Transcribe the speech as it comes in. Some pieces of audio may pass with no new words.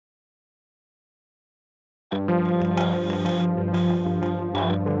A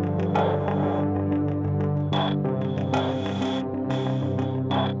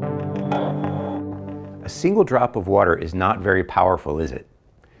single drop of water is not very powerful, is it?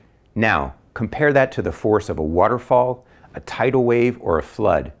 Now, compare that to the force of a waterfall, a tidal wave, or a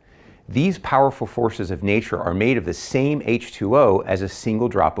flood. These powerful forces of nature are made of the same H2O as a single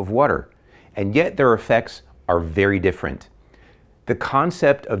drop of water, and yet their effects are very different. The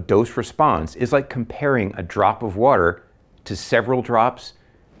concept of dose response is like comparing a drop of water to several drops,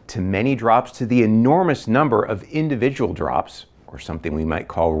 to many drops, to the enormous number of individual drops, or something we might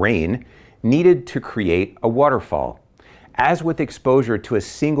call rain, needed to create a waterfall. As with exposure to a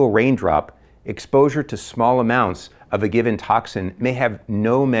single raindrop, exposure to small amounts of a given toxin may have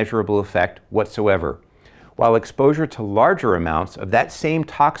no measurable effect whatsoever, while exposure to larger amounts of that same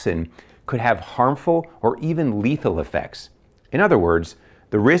toxin could have harmful or even lethal effects. In other words,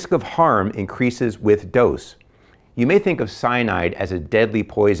 the risk of harm increases with dose. You may think of cyanide as a deadly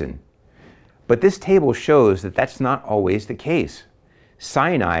poison, but this table shows that that's not always the case.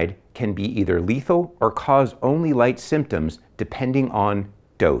 Cyanide can be either lethal or cause only light symptoms depending on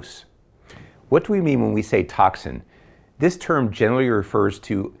dose. What do we mean when we say toxin? This term generally refers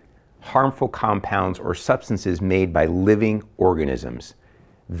to harmful compounds or substances made by living organisms.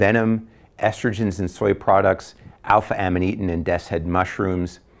 Venom, estrogens in soy products, alpha-amanitin in death's head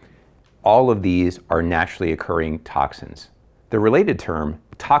mushrooms, all of these are naturally occurring toxins. The related term,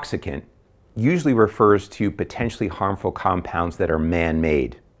 toxicant, usually refers to potentially harmful compounds that are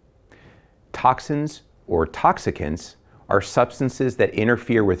man-made. Toxins or toxicants are substances that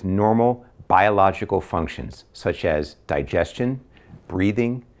interfere with normal biological functions, such as digestion,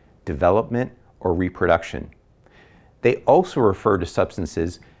 breathing, development, or reproduction. They also refer to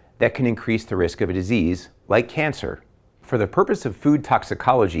substances that can increase the risk of a disease, like cancer. For the purpose of food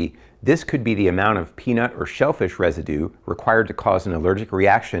toxicology, this could be the amount of peanut or shellfish residue required to cause an allergic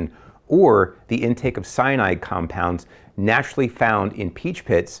reaction, or the intake of cyanide compounds naturally found in peach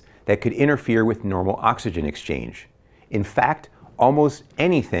pits that could interfere with normal oxygen exchange. In fact, almost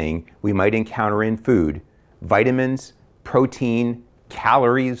anything we might encounter in food, vitamins, protein,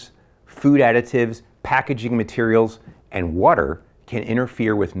 calories, food additives, packaging materials, and water can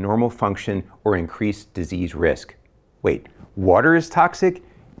interfere with normal function or increase disease risk. Wait, water is toxic?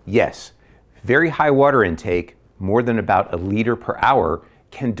 Yes. Very high water intake, more than about 1 liter per hour,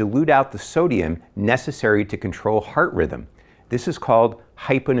 can dilute out the sodium necessary to control heart rhythm. This is called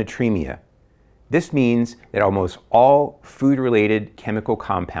hyponatremia. This means that almost all food-related chemical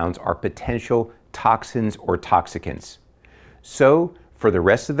compounds are potential toxins or toxicants. So, for the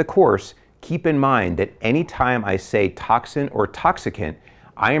rest of the course, keep in mind that anytime I say toxin or toxicant,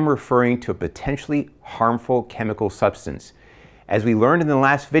 I am referring to a potentially harmful chemical substance. As we learned in the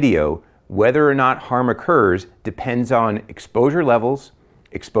last video, whether or not harm occurs depends on exposure levels,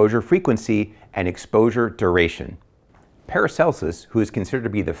 exposure frequency, and exposure duration. Paracelsus, who is considered to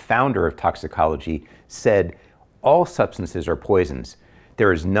be the founder of toxicology, said, "All substances are poisons.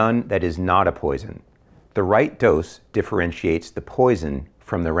 There is none that is not a poison. The right dose differentiates the poison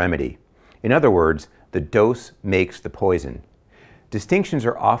from the remedy." In other words, the dose makes the poison. Distinctions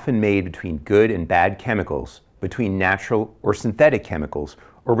are often made between good and bad chemicals, between natural or synthetic chemicals,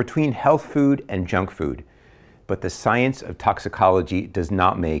 or between health food and junk food. But the science of toxicology does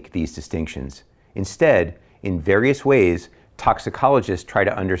not make these distinctions. Instead, in various ways, toxicologists try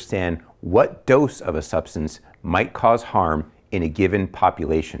to understand what dose of a substance might cause harm in a given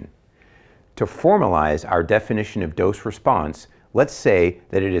population. To formalize our definition of dose response, let's say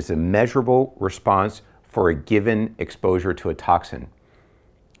that it is a measurable response for a given exposure to a toxin.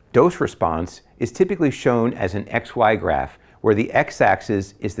 Dose response is typically shown as an XY graph, where the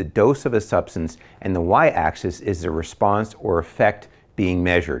x-axis is the dose of a substance and the y-axis is the response or effect being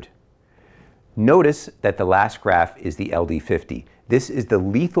measured. Notice that the last graph is the LD50. This is the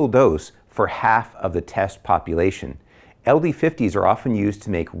lethal dose for half of the test population. LD50s are often used to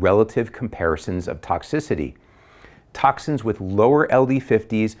make relative comparisons of toxicity. Toxins with lower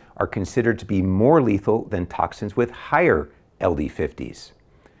LD50s are considered to be more lethal than toxins with higher LD50s.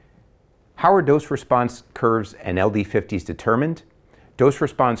 How are dose response curves and LD50s determined? Dose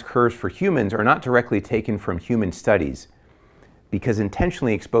response curves for humans are not directly taken from human studies, because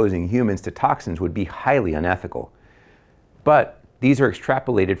intentionally exposing humans to toxins would be highly unethical. But these are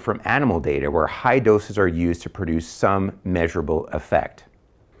extrapolated from animal data where high doses are used to produce some measurable effect.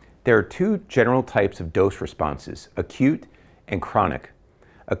 There are two general types of dose responses, acute and chronic.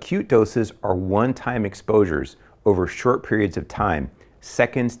 Acute doses are one-time exposures over short periods of time,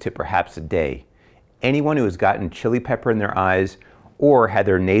 seconds to perhaps a day. Anyone who has gotten chili pepper in their eyes or had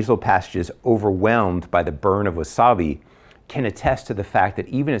their nasal passages overwhelmed by the burn of wasabi can attest to the fact that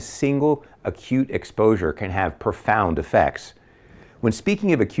even a single acute exposure can have profound effects. When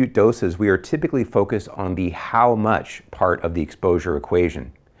speaking of acute doses, we are typically focused on the how much part of the exposure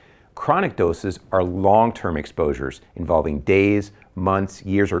equation. Chronic doses are long-term exposures involving days, months,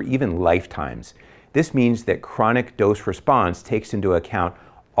 years, or even lifetimes. This means that chronic dose response takes into account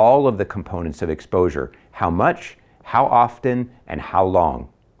all of the components of exposure: how much, how often, and how long.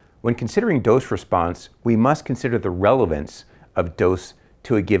 When considering dose response, we must consider the relevance of dose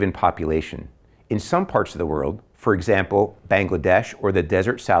to a given population. In some parts of the world, for example, Bangladesh or the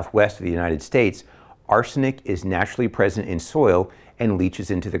desert southwest of the United States, arsenic is naturally present in soil and leaches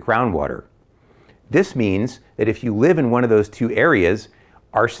into the groundwater. This means that if you live in one of those two areas,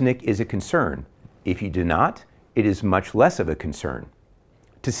 arsenic is a concern. If you do not, it is much less of a concern.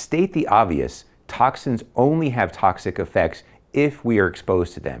 To state the obvious, toxins only have toxic effects if we are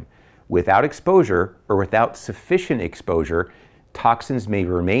exposed to them. Without exposure, or without sufficient exposure, toxins may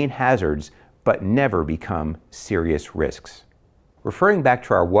remain hazards but never become serious risks. Referring back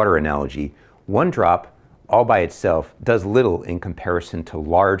to our water analogy, one drop all by itself does little in comparison to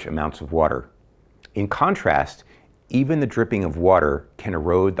large amounts of water. In contrast, even the dripping of water can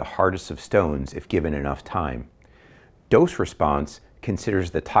erode the hardest of stones if given enough time. Dose response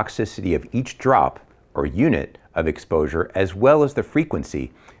considers the toxicity of each drop or unit of exposure as well as the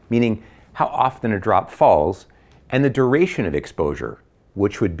frequency, meaning how often a drop falls, and the duration of exposure,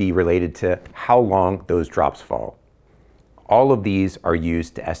 which would be related to how long those drops fall. All of these are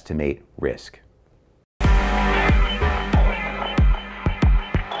used to estimate risk.